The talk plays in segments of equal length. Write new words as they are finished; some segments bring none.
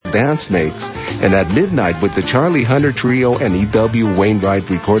Dance Makes, and at midnight with the Charlie Hunter Trio and E.W. Wainwright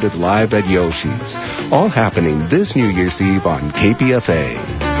recorded live at Yoshi's. All happening this New Year's Eve on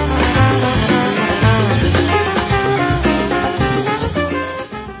KPFA.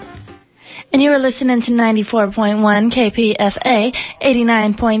 And you are listening to 94.1 KPFA,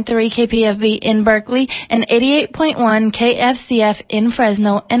 89.3 KPFB in Berkeley, and 88.1 KFCF in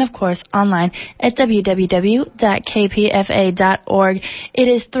Fresno, and of course online at www.kpfa.org. It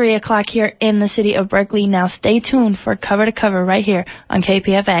is 3 o'clock here in the city of Berkeley. Now stay tuned for Cover to Cover right here on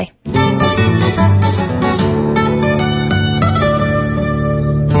KPFA.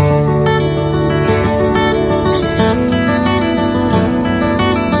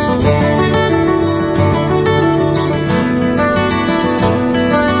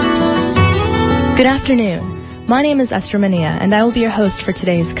 Good afternoon. My name is Esther Mania, and I will be your host for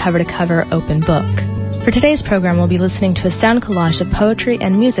today's Cover to Cover Open Book. For today's program, we'll be listening to a sound collage of poetry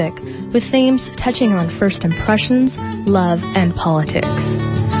and music with themes touching on first impressions, love, and politics.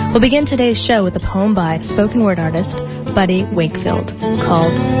 We'll begin today's show with a poem by spoken word artist Buddy Wakefield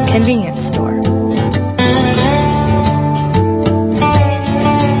called Convenience Store.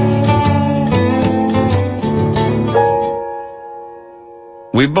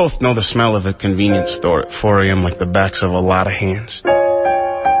 We both know the smell of a convenience store at 4 a.m. like the backs of a lot of hands.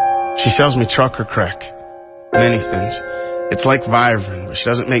 She sells me trucker crack, many things. It's like Viagra, but she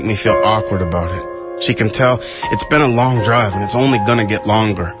doesn't make me feel awkward about it. She can tell it's been a long drive and it's only gonna get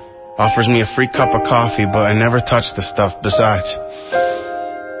longer. Offers me a free cup of coffee, but I never touch the stuff besides.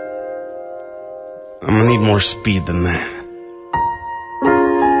 I'm gonna need more speed than that.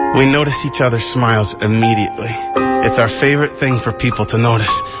 We notice each other's smiles immediately. It's our favorite thing for people to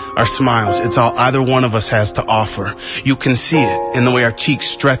notice. Our smiles, it's all either one of us has to offer. You can see it in the way our cheeks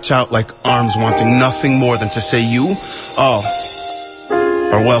stretch out like arms wanting nothing more than to say you all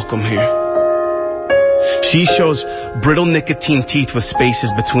are welcome here. She shows brittle nicotine teeth with spaces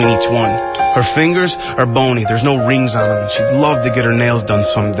between each one. Her fingers are bony, there's no rings on them. She'd love to get her nails done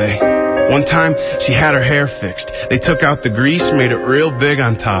someday. One time, she had her hair fixed. They took out the grease, made it real big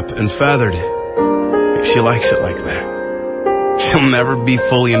on top, and feathered it. She likes it like that. She'll never be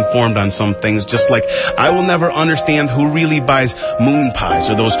fully informed on some things, just like I will never understand who really buys moon pies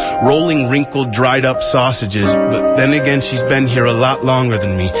or those rolling, wrinkled, dried-up sausages. But then again, she's been here a lot longer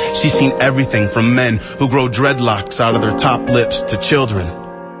than me. She's seen everything from men who grow dreadlocks out of their top lips to children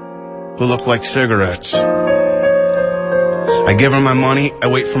who look like cigarettes. I give her my money, I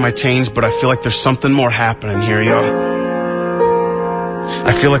wait for my change, but I feel like there's something more happening here, y'all.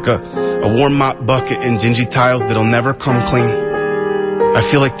 I feel like a warm mop bucket and dingy tiles that'll never come clean. I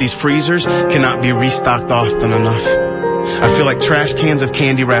feel like these freezers cannot be restocked often enough. I feel like trash cans of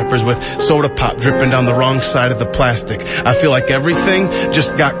candy wrappers with soda pop dripping down the wrong side of the plastic. I feel like everything just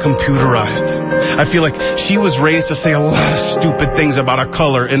got computerized. I feel like she was raised to say a lot of stupid things about a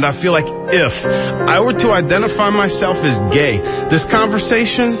color, and I feel like if I were to identify myself as gay, this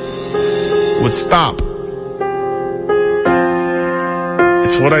conversation would stop.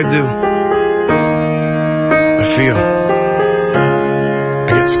 It's what I do. I feel.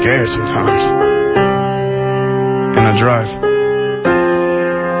 I get scared sometimes. And I drive.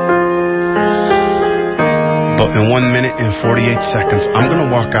 But in 1 minute and 48 seconds, I'm going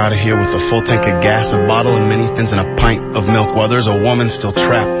to walk out of here with a full tank of gas, a bottle of mini thins, and a pint of milk while there's a woman still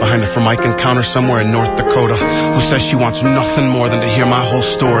trapped behind a Formica counter somewhere in North Dakota who says she wants nothing more than to hear my whole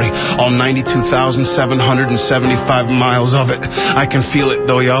story, all 92,775 miles of it. I can feel it,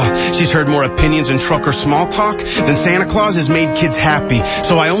 though, y'all. She's heard more opinions and trucker small talk than Santa Claus has made kids happy,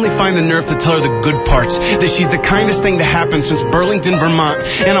 so I only find the nerve to tell her the good parts, that she's the kindest thing to happen since Burlington, Vermont,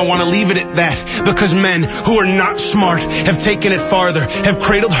 and I want to leave it at that, because men who are not smart have taken it farther, have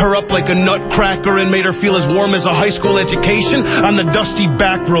cradled her up like a nutcracker and made her feel as warm as a high school education on the dusty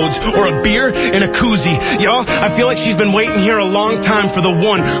back roads, or a beer in a koozie. Y'all, I feel like she's been waiting here a long time for the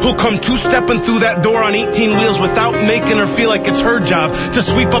one who'll come two-stepping through that door on 18 wheels without making her feel like it's her job to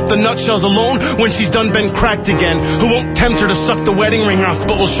sweep up the nutshells alone when she's done been cracked again, who won't tempt her to suck the wedding ring off,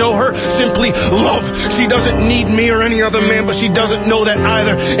 but will show her simply love. She doesn't need me or any other man, but she doesn't know that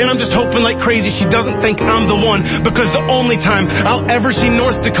either, and I'm just hoping like crazy she doesn't think I'm the one, because the only time I'll ever see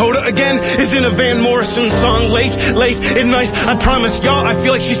North Dakota again is in a Van Morrison song, late at night. I promise y'all, I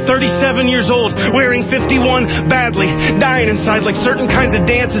feel like she's 37 years old, wearing 51 badly, dying inside like certain kinds of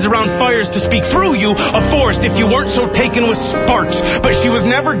dances around fires to speak through you, a forest if you weren't so taken with sparks. But she was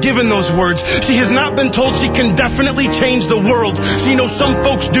never given those words. She has not been told she can definitely change the world. She knows some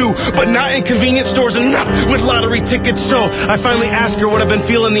folks do, but not in convenience stores and not with lottery tickets. So I finally asked her what I've been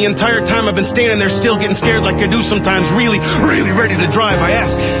feeling the entire time I've been standing there still getting scared scared like I do sometimes, really, really ready to drive. I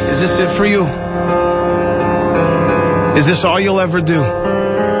ask, is this it for you? Is this all you'll ever do?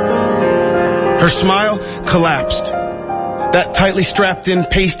 Her smile collapsed. That tightly strapped in,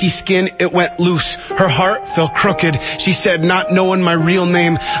 pasty skin, it went loose. Her heart felt crooked. She said, not knowing my real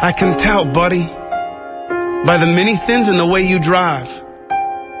name, I can tell, buddy, by the many thins and the way you drive.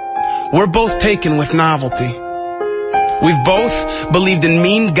 We're both taken with novelty. We've both believed in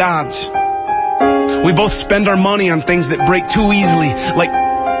mean gods. We both spend our money on things that break too easily, like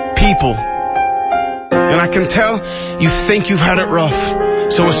people. And I can tell you think you've had it rough.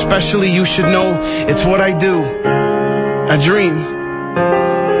 So especially you should know it's what I do. I dream.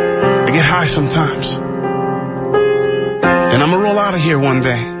 I get high sometimes. And I'm gonna roll out of here one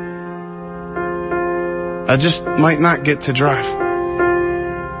day. I just might not get to drive.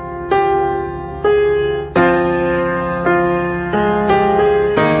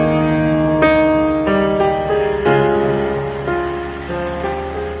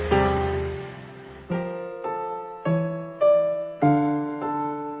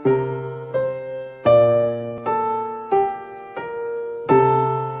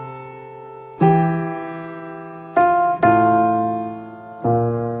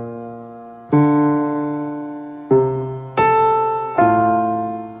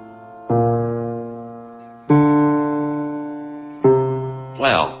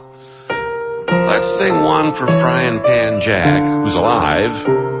 For Frying Pan Jack, who's alive,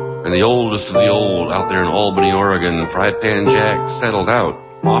 and the oldest of the old out there in Albany, Oregon. Frying Pan Jack settled out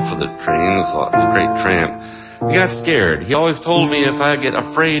off of the train, the great tramp. He got scared. He always told me if I get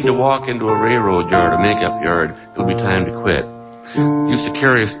afraid to walk into a railroad yard, a makeup yard, it would be time to quit. He used to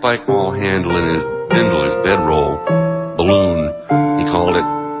carry a spike ball handle in his bedroll, balloon, he called it,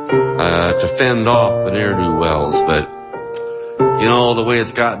 to fend off the ne'er-do-wells, but you know, the way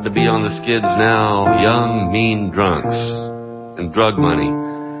it's gotten to be on the skids now, young, mean drunks and drug money.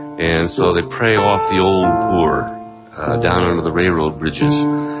 And so they prey off the old poor down under the railroad bridges.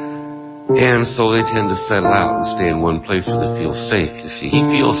 And so they tend to settle out and stay in one place where they feel safe. You see, he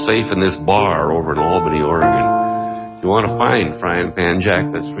feels safe in this bar over in Albany, Oregon. If you want to find Frying Pan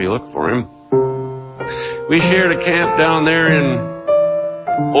Jack, that's where you look for him. We shared a camp down there in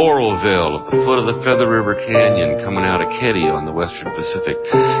Oroville at the foot of the Feather River Canyon coming out of Ketty on the Western Pacific.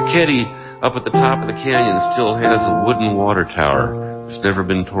 Ketty, up at the top of the canyon, still has a wooden water tower. It's never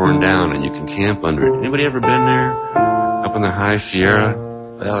been torn down, and you can camp under it. Anybody ever been there? Up in the High Sierra?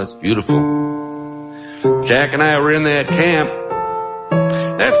 Well, it's beautiful. Jack and I were in that camp.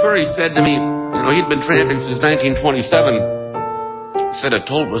 That's where he said to me, you know, he'd been tramping since 1927. He said, I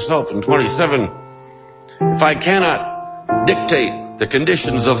told myself in 27, if I cannot dictate the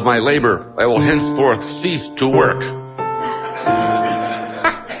conditions of my labor, I will henceforth cease to work.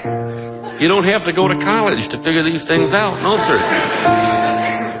 You don't have to go to college to figure these things out. No, sir.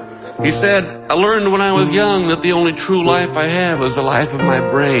 He said, I learned when I was young that the only true life I have is the life of my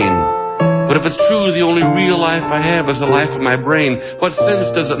brain. But if it's true the only real life I have is the life of my brain, what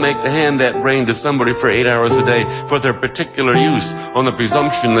sense does it make to hand that brain to somebody for 8 hours a day for their particular use on the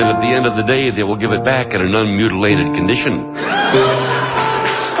presumption that at the end of the day they will give it back in an unmutilated condition?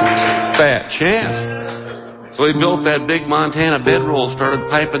 Fat chance. So he built that big Montana bedroll,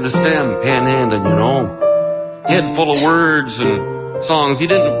 started piping the stem, panhandling, you know. Head full of words and songs. He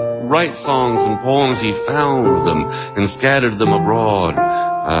didn't write songs and poems, he found them and scattered them abroad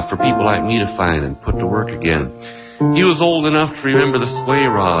for people like me to find and put to work again. He was old enough to remember the sway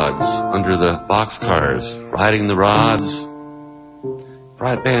rods under the boxcars, riding the rods.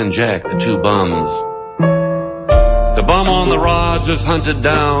 Frying Pan Jack, the two bums. The bum on the rods is hunted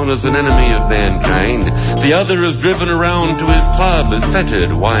down as an enemy of mankind. The other is driven around to his club, is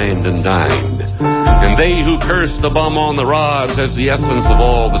feted, wined, and dined. And they who curse the bum on the rods as the essence of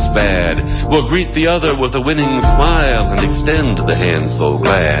all that's bad will greet the other with a winning smile and extend the hand so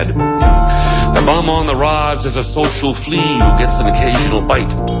glad. The bum on the rods is a social flea who gets an occasional bite.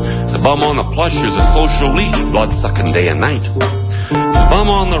 The bum on the plush is a social leech, blood-sucking day and night. The bum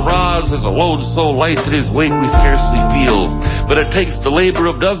on the rods is a load so light that his weight we scarcely feel, but it takes the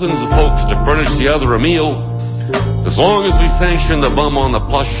labor of dozens of folks to furnish the other a meal. As long as we sanction the bum on the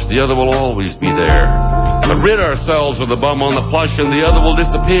plush, the other will always be there. But rid ourselves of the bum on the plush and the other will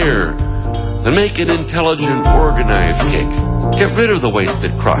disappear. Then make an intelligent, organized kick. Get rid of the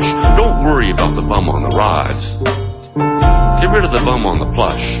wasted crush. Don't worry about the bum on the rods. Get rid of the bum on the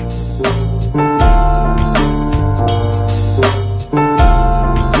plush.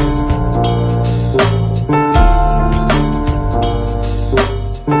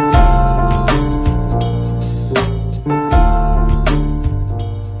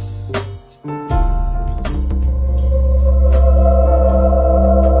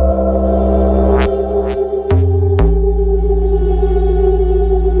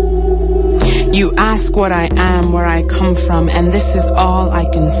 what I am, where I come from, and this is all I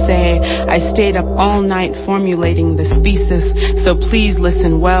can say. I stayed up all night formulating this thesis, so please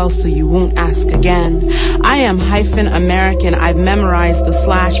listen well so you won't ask again. I am -American. I've memorized the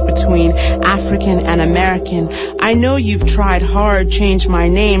slash between African and American. I know you've tried hard, change my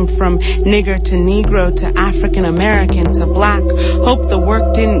name from nigger to Negro to African American to black. Hope the work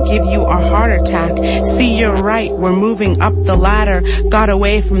didn't give you a heart attack. See, you're right, we're moving up the ladder. Got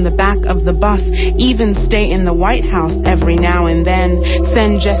away from the back of the bus, even stay in the White House every now and then.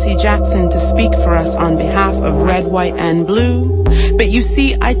 Send Jesse Jackson to speak for us on behalf of red, white, and blue. But you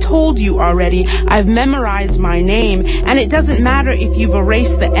see, I told you already, I've memorized my name, and it doesn't matter if you've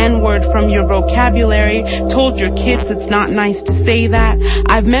erased the N-word from your vocabulary, told your kids it's not nice to say that.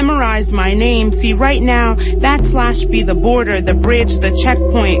 I've memorized my name. See, right now, that slash be the border, the bridge, the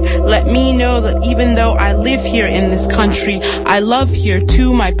checkpoint. Let me know that even though I live here in this country, I love here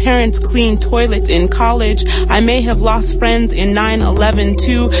too. My parents cleaned toilets in college. I may have lost friends in 9/11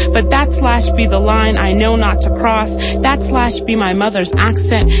 too, but that slash be the line I know not to cross. That slash be my mother's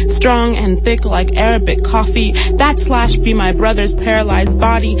accent, strong and thick like Arabic coffee. That slash be my brother's paralyzed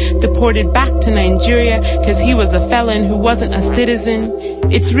body, deported back to Nigeria because he was a felon who wasn't a citizen.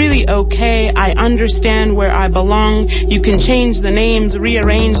 It's really okay. I understand where I belong. You can change the names,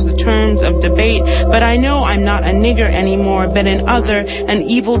 rearrange the terms of debate, but I know I'm not a nigger anymore, but an other, an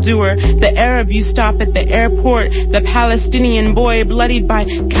evildoer, the Arab you stop at the airport, the Palestinian boy bloodied by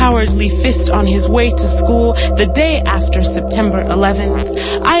cowardly fist on his way to school the day after September 11th.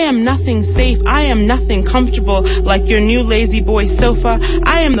 I am nothing safe. I am nothing comfortable like your new lazy boy sofa.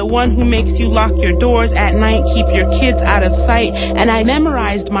 I am the one who makes you lock your doors at night, keep your kids out of sight, and I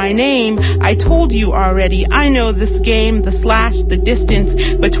memorized my name. I told you already. I know this game, the slash, the distance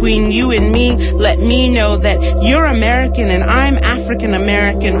between you and me. Let me know that you're American and I'm African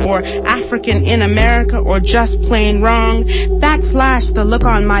American, or African in America, or just plain wrong. That slash, the look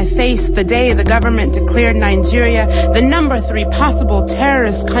on my face the day the government declared Nigeria the number 3 possible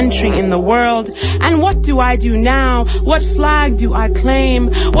terrorist country in the world. And what do I do now? What flag do I claim?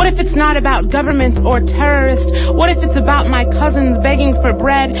 What if it's not about governments or terrorists? What if it's about my cousins begging for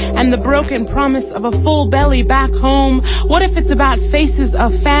bread and the broken promise of a full belly back home? What if it's about faces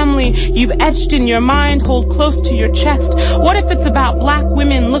of family you've etched in your mind, hold close to your chest? What if it's about black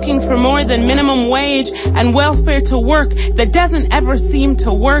women looking for more than minimum wage and welfare to work that doesn't ever seem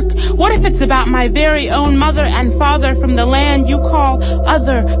to work? What if it's about my very own mother and father from the land you call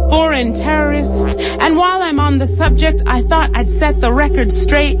other, foreign terrorists? And while I'm on the subject, I thought I'd set the record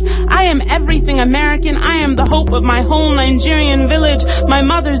straight. I am everything American. I am the hope of my whole Nigerian village. My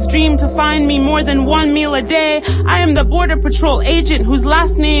mother's dream to find me more than one meal a day. I am the Border Patrol agent whose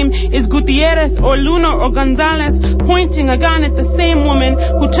last name is Gutierrez or Luna or Gonzalez, pointing a gun at the same woman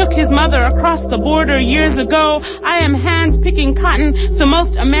who took his mother across the border years ago. I am hands picking cotton so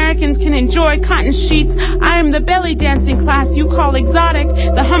most Americans can enjoy cotton sheets. I am the belly dancing class you call exotic,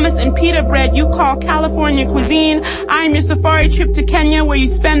 the hummus and pita bread you call California cuisine. I am your safari trip to Kenya where you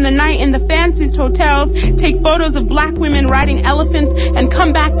spend the night in the fanciest hotels, take photos of black women riding elephants, and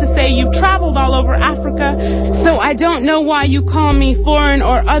come back to say you've traveled all over Africa. So I don't know why you call me foreign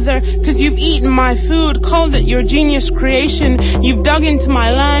or other, because you've eaten my food, called it your genius creation. You've dug into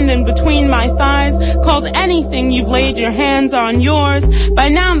my land and between my thighs, called anything you've laid your hands on yours. By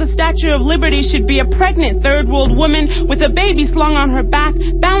now the Statue of Liberty should be a pregnant third world woman with a baby slung on her back,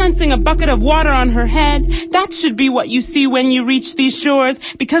 balancing a bucket of water on her head. That should be what you see when you reach these shores,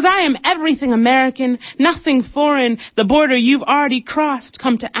 because I am everything American, nothing foreign. The border you've already crossed,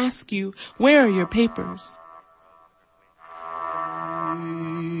 come to ask you, where are your papers?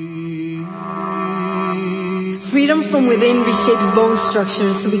 Freedom from within reshapes bone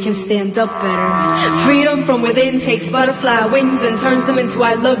structures so we can stand up better. Freedom from within takes butterfly wings and turns them into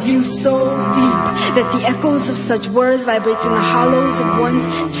I love you so deep that the echoes of such words vibrates in the hollows of one's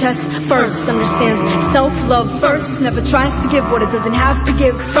chest. First understands self-love first, never tries to give what it doesn't have to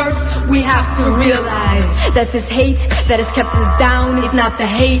give. First, we have to realize that this hate that has kept us down is not the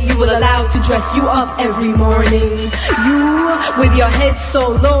hate you will allow to dress you up every morning. You, with your head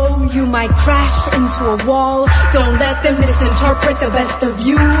so low, you might crash into a wall. Don't let them misinterpret the best of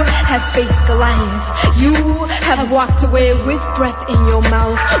you has faced Goliath. You have walked away with breath in your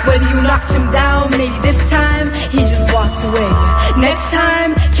mouth. Whether you knocked him down, maybe this time he just walked away. Next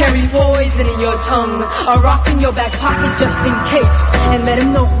time, carry poison in your tongue, a rock in your back pocket just in case, and let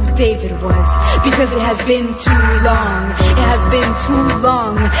him know who David was, because it has been too long. It has been too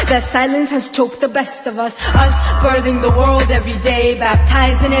long that silence has choked the best of us birthing the world every day,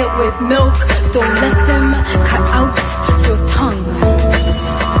 baptizing it with milk. Don't let them cut out your tongue.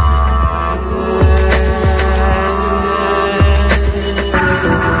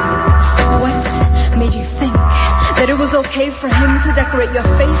 okay for him to decorate your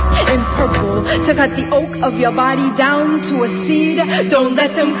face in purple, to cut the oak of your body down to a seed? Don't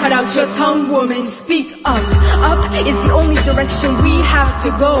let them cut out your tongue, woman. Speak up. Up is the only direction we have to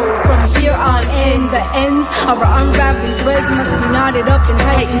go. From here on in, the ends of our unraveling threads must be knotted up and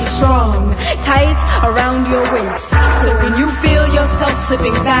tight and strong, tight around your waist. So when you feel yourself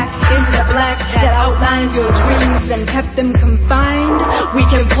slipping back into the black that outlined your dreams and kept them confined, we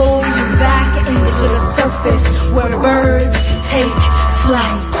can pull you back into the surface where birds take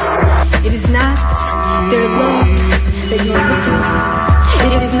flight. It is not their love that you are looking for.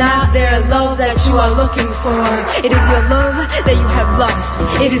 It is not their love that you are looking for. It is your love that you have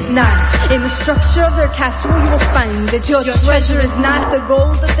lost. It is not. In the structure of their castle you will find that your treasure is not the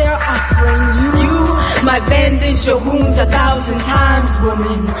gold that they are offering you. You might bandage your wounds 1,000 times,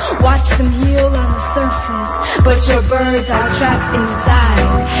 woman. Watch them heal on the surface, but your birds are trapped inside.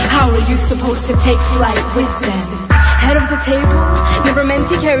 How are you supposed to take flight with them? Head of the table, never meant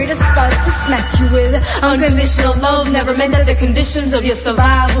to carry the spot to smack you with. Unconditional love never meant that the conditions of your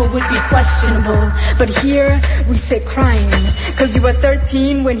survival would be questionable. But here we sit crying, cause you were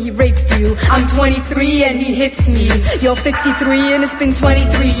 13 when he raped you. I'm 23 and he hits me. You're 53 and it's been 23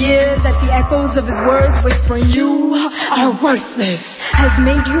 years that the echoes of his words whispering you are worthless has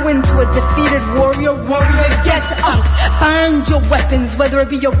made you into a defeated warrior. Warrior, get up. Find your weapons, whether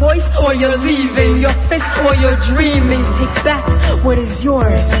it be your voice or your leaving, your fist or your dreaming. Take back what is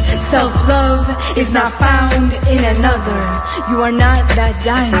yours. Self-love is not found in another. You are not that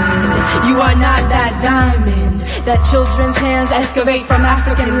diamond. You are not that diamond that children's hands excavate from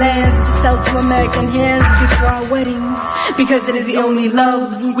African lands to sell to American hands before our weddings, because it is the only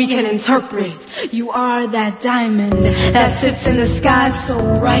love we can interpret. You are that diamond that sits in the sky so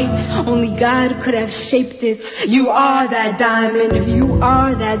bright only God could have shaped it. You are that diamond. You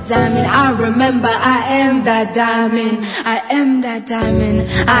are that diamond. I remember I am that diamond. I am that diamond.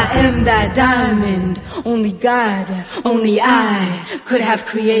 I am that diamond. Only God, only I could have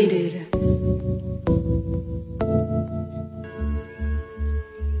created.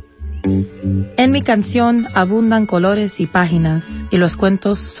 En mi canción abundan colores y páginas, y los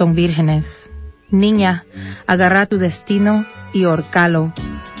cuentos son vírgenes. Niña, agarra tu destino y horcalo,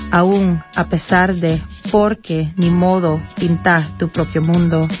 aún a pesar de porque ni modo pinta tu propio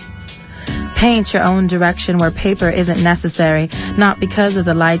mundo. Paint your own direction where paper isn't necessary, not because of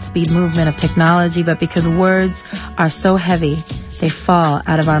the light-speed movement of technology, but because words are so heavy they fall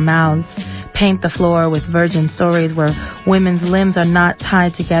out of our mouths. Paint the floor with virgin stories where women's limbs are not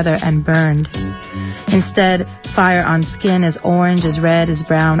tied together and burned. Instead, fire on skin as orange, as red, as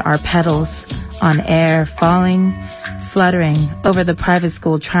brown are petals on air, falling, fluttering over the private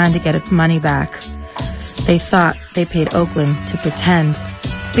school trying to get its money back. They thought they paid Oakland to pretend.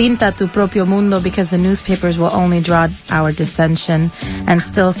 Pinta tu propio mundo, because the newspapers will only draw our dissension and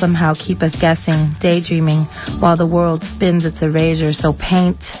still somehow keep us guessing, daydreaming, while the world spins its erasure. So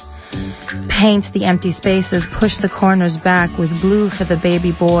paint the empty spaces, push the corners back with blue for the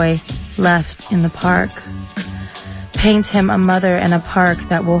baby boy left in the park. Paint him a mother and a park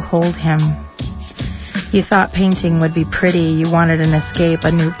that will hold him. You thought painting would be pretty, you wanted an escape,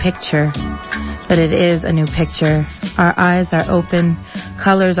 a new picture. But it is a new picture. Our eyes are open,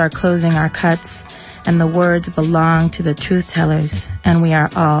 colors are closing our cuts, and the words belong to the truth tellers, and we are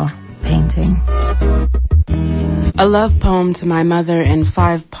all painting. A love poem to my mother in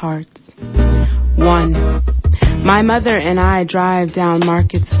 5 parts. 1. My mother and I drive down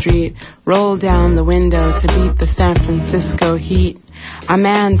Market Street, roll down the window to beat the San Francisco heat. A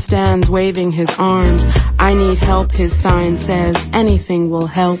man stands waving his arms. I need help, his sign says. Anything will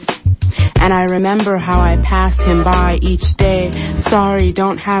help. And I remember how I passed him by each day. Sorry,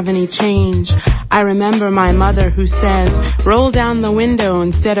 don't have any change. I remember my mother who says, roll down the window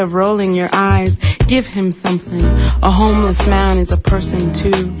instead of rolling your eyes. Give him something. A homeless man is a person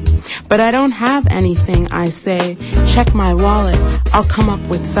too. But I don't have anything, I say. Check my wallet. I'll come up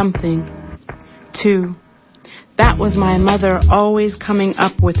with something. 2. That was my mother, always coming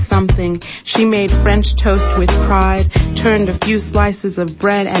up with something. She made French toast with pride, turned a few slices of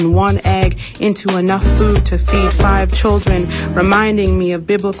bread and 1 egg into enough food to feed 5 children, reminding me of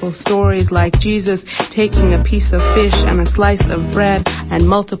biblical stories like Jesus taking a piece of fish and a slice of bread and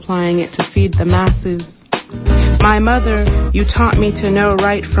multiplying it to feed the masses. My mother, you taught me to know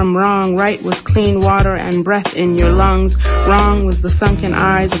right from wrong. Right was clean water and breath in your lungs. Wrong was the sunken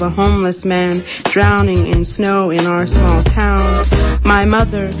eyes of a homeless man drowning in snow in our small town. My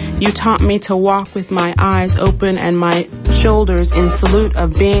mother, You taught me to walk with my eyes open and my shoulders in salute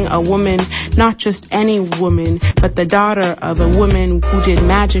of being a woman, not just any woman, but the daughter of a woman who did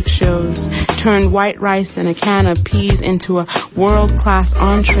magic shows, turned white rice and a can of peas into a world-class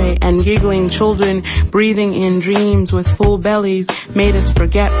entree, and giggling children breathing in dreams with full bellies made us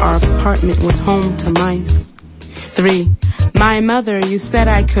forget our apartment was home to mice. 3. My mother, you said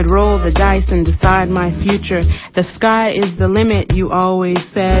I could roll the dice and decide my future. The sky is the limit, you always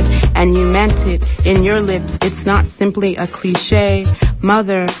said, and you meant it. In your lips, it's not simply a cliche.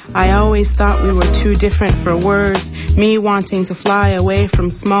 Mother, I always thought we were too different for words. Me wanting to fly away from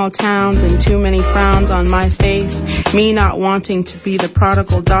small towns and too many frowns on my face. Me not wanting to be the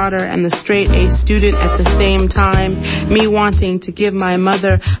prodigal daughter and the straight-A student at the same time. Me wanting to give my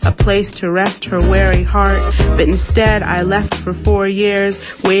mother a place to rest her weary heart. But instead, I left for 4 years,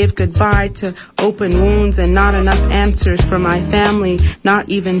 waved goodbye to open wounds and not enough answers for my family, not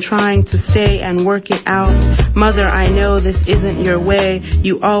even trying to stay and work it out. Mother, I know this isn't your way.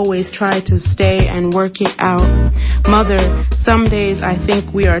 You always try to stay and work it out. Mother, some days I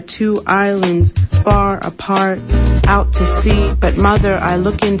think we are two islands far apart, out to sea. But Mother, I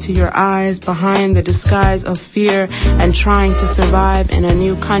look into your eyes behind the disguise of fear and trying to survive in a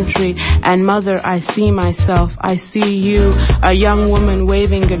new country. And Mother, I see myself. I see you, a young woman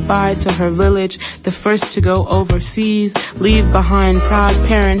waving goodbye to her village, the first to go overseas, leave behind proud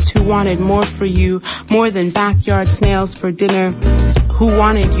parents who wanted more for you, more than backyard snails for dinner, who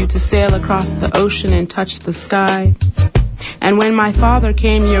wanted you to sail across the ocean and touch the sky. And when my father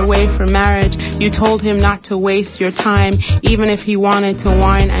came your way for marriage, you told him not to waste your time, even if he wanted to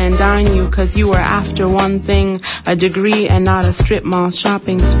wine and dine you, 'cause you were after one thing, a degree and not a strip mall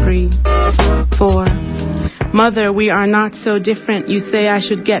shopping spree. 4. Mother, we are not so different. You say I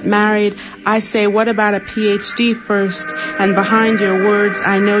should get married. I say, what about a PhD first? And behind your words,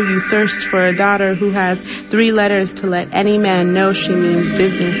 I know you thirst for a daughter who has 3 letters to let any man know she means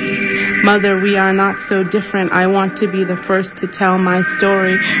business. Mother, we are not so different. I want to be the first to tell my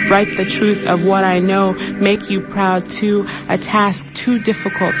story, write the truth of what I know, make you proud too, a task too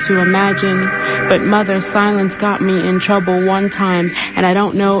difficult to imagine. But Mother, silence got me in trouble one time, and I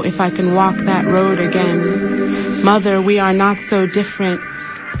don't know if I can walk that road again. Mother, we are not so different.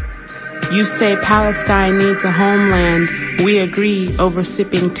 You say Palestine needs a homeland. We agree over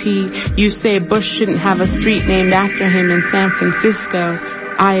sipping tea. You say Bush shouldn't have a street named after him in San Francisco.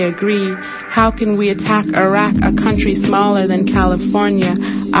 I agree. How can we attack Iraq, a country smaller than California?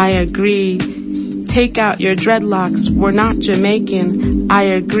 I agree. Take out your dreadlocks. We're not Jamaican. I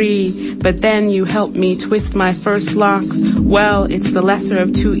agree. But then you helped me twist my first locks. Well, it's the lesser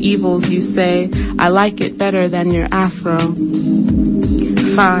of two evils, you say. I like it better than your afro.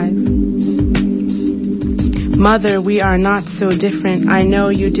 5. Mother, we are not so different. I know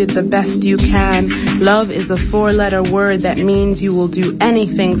you did the best you can. Love is a 4-letter word that means you will do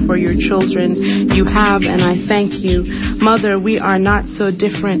anything for your children. You have, and I thank you. Mother, we are not so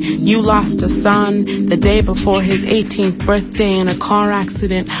different. You lost a son the day before his 18th birthday in a car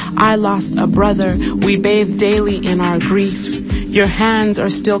accident. I lost a brother. We bathe daily in our grief. Your hands are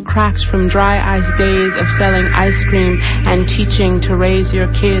still cracked from dry ice days of selling ice cream and teaching to raise your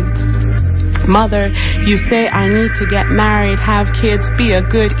kids. Mother, you say I need to get married, have kids, be a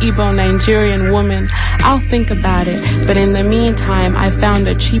good Igbo Nigerian woman. I'll think about it, but in the meantime, I found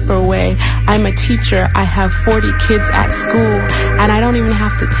a cheaper way. I'm a teacher. I have 40 kids at school, and I don't even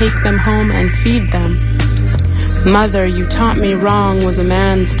have to take them home and feed them. Mother, you taught me wrong was a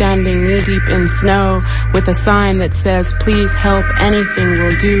man standing knee-deep in snow with a sign that says, please help, anything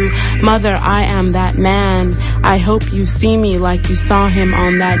will do. Mother, I am that man. I hope you see me like you saw him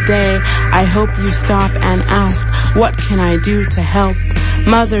on that day. I hope you stop and ask, what can I do to help?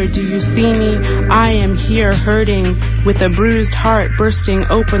 Mother, do you see me? I am here hurting with a bruised heart bursting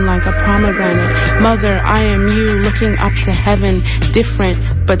open like a pomegranate. Mother, I am you looking up to heaven, different,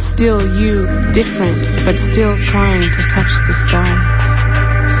 but still you, different, but still trying to touch the sky.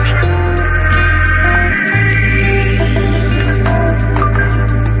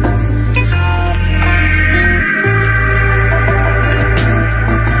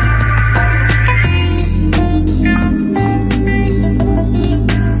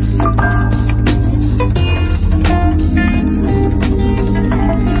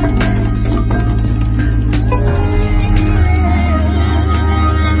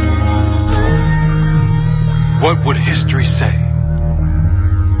 What would history say?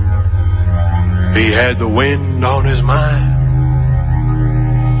 He had the wind on his mind.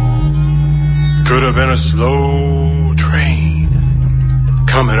 Could have been a slow train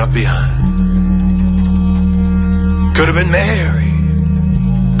coming up behind. Could have been Mary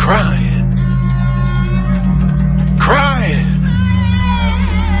crying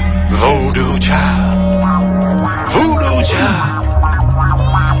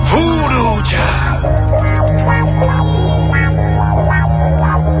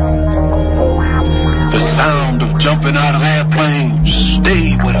sound of jumping out of airplanes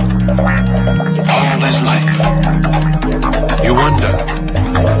stayed with him all his life. You wonder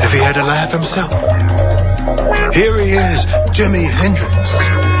if he had to laugh himself. Here he is, Jimi Hendrix,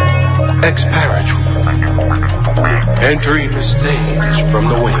 ex-paratrooper, entering the stage from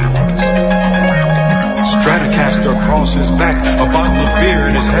the wings. Stratocaster across his back, a bottle of beer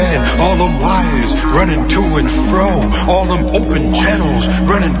in his hand, all them wires running to and fro, all them open channels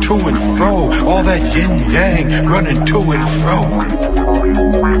running to and fro, all that yin-yang running to and fro.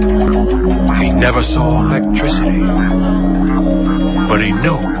 He never saw electricity, but he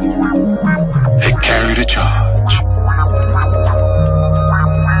knew it carried a charge.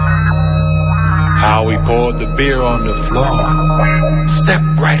 How he poured the beer on the floor,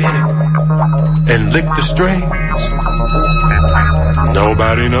 stepped right in it, and licked the strings.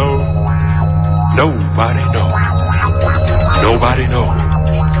 Nobody knows. Nobody knows. Nobody knows.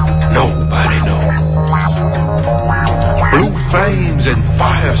 Nobody knows. Blue flames and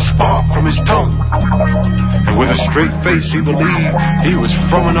fire sparked from his tongue, and with a straight face he believed he was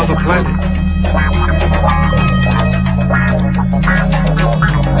from another planet.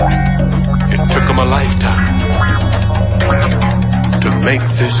 It took him a lifetime to make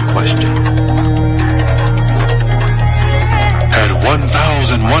this question. At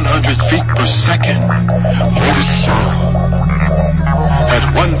 1,100 feet per second, what is sound? At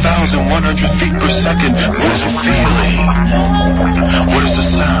 1,100 feet per second, what is a feeling? What is a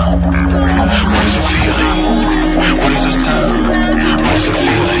sound? What is a feeling? What is a sound? What is a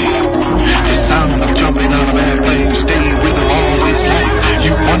feeling? The sound of jumping out of airplanes stayed with him all his life.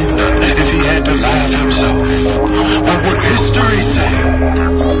 You wonder if he had to laugh himself. What would history say?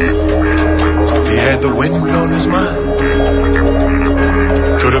 If he had the wind on his mind,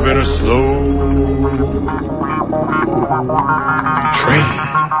 could have been a slow train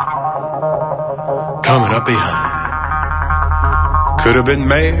coming up behind. Could have been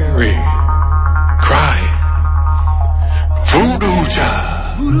Mary crying, voodoo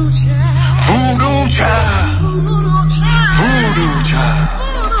child, voodoo child, voodoo child,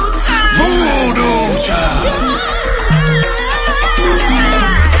 voodoo child.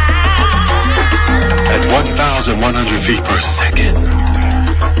 At 1,100 feet per second,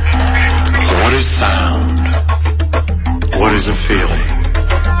 what is sound? What is a feeling?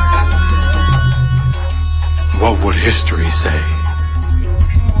 What would history say?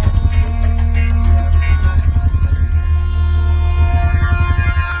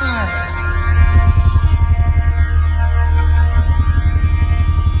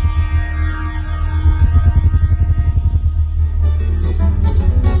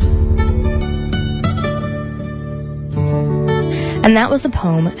 And that was the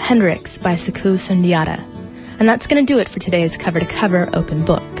poem Hendrix by Sekou Sundiata. And that's going to do it for today's cover-to-cover open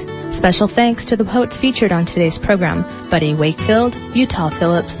book. Special thanks to the poets featured on today's program, Buddy Wakefield, Utah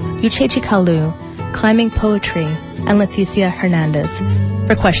Phillips, Uchechi Kalu, Climbing Poetry, and Leticia Hernandez.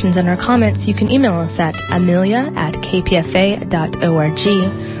 For questions and or comments, you can email us at amelia@kpfa.org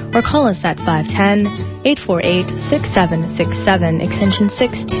or call us at 510-848-6767, extension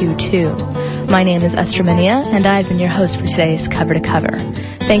 622. My name is Esther Mania, and I've been your host for today's Cover to Cover.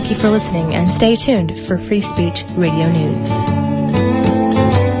 Thank you for listening, and stay tuned for Free Speech Radio News.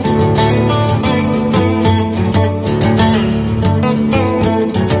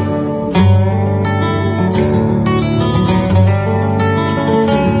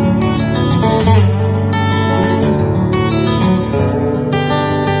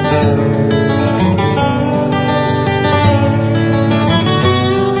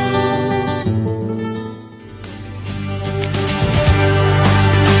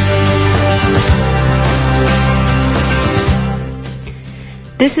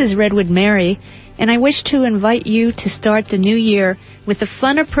 This is Redwood Mary, and I wish to invite you to start the new year with a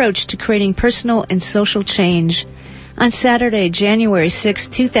fun approach to creating personal and social change. On Saturday, January 6,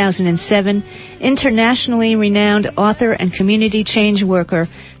 2007, internationally renowned author and community change worker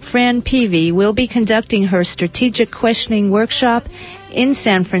Fran Peavy will be conducting her strategic questioning workshop in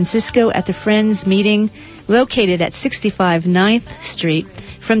San Francisco at the Friends Meeting located at 65 9th Street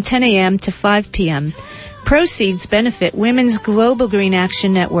from 10 a.m. to 5 p.m. Proceeds benefit Women's Global Green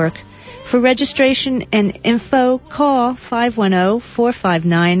Action Network. For registration and info, call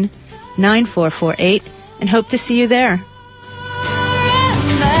 510-459-9448 and hope to see you there.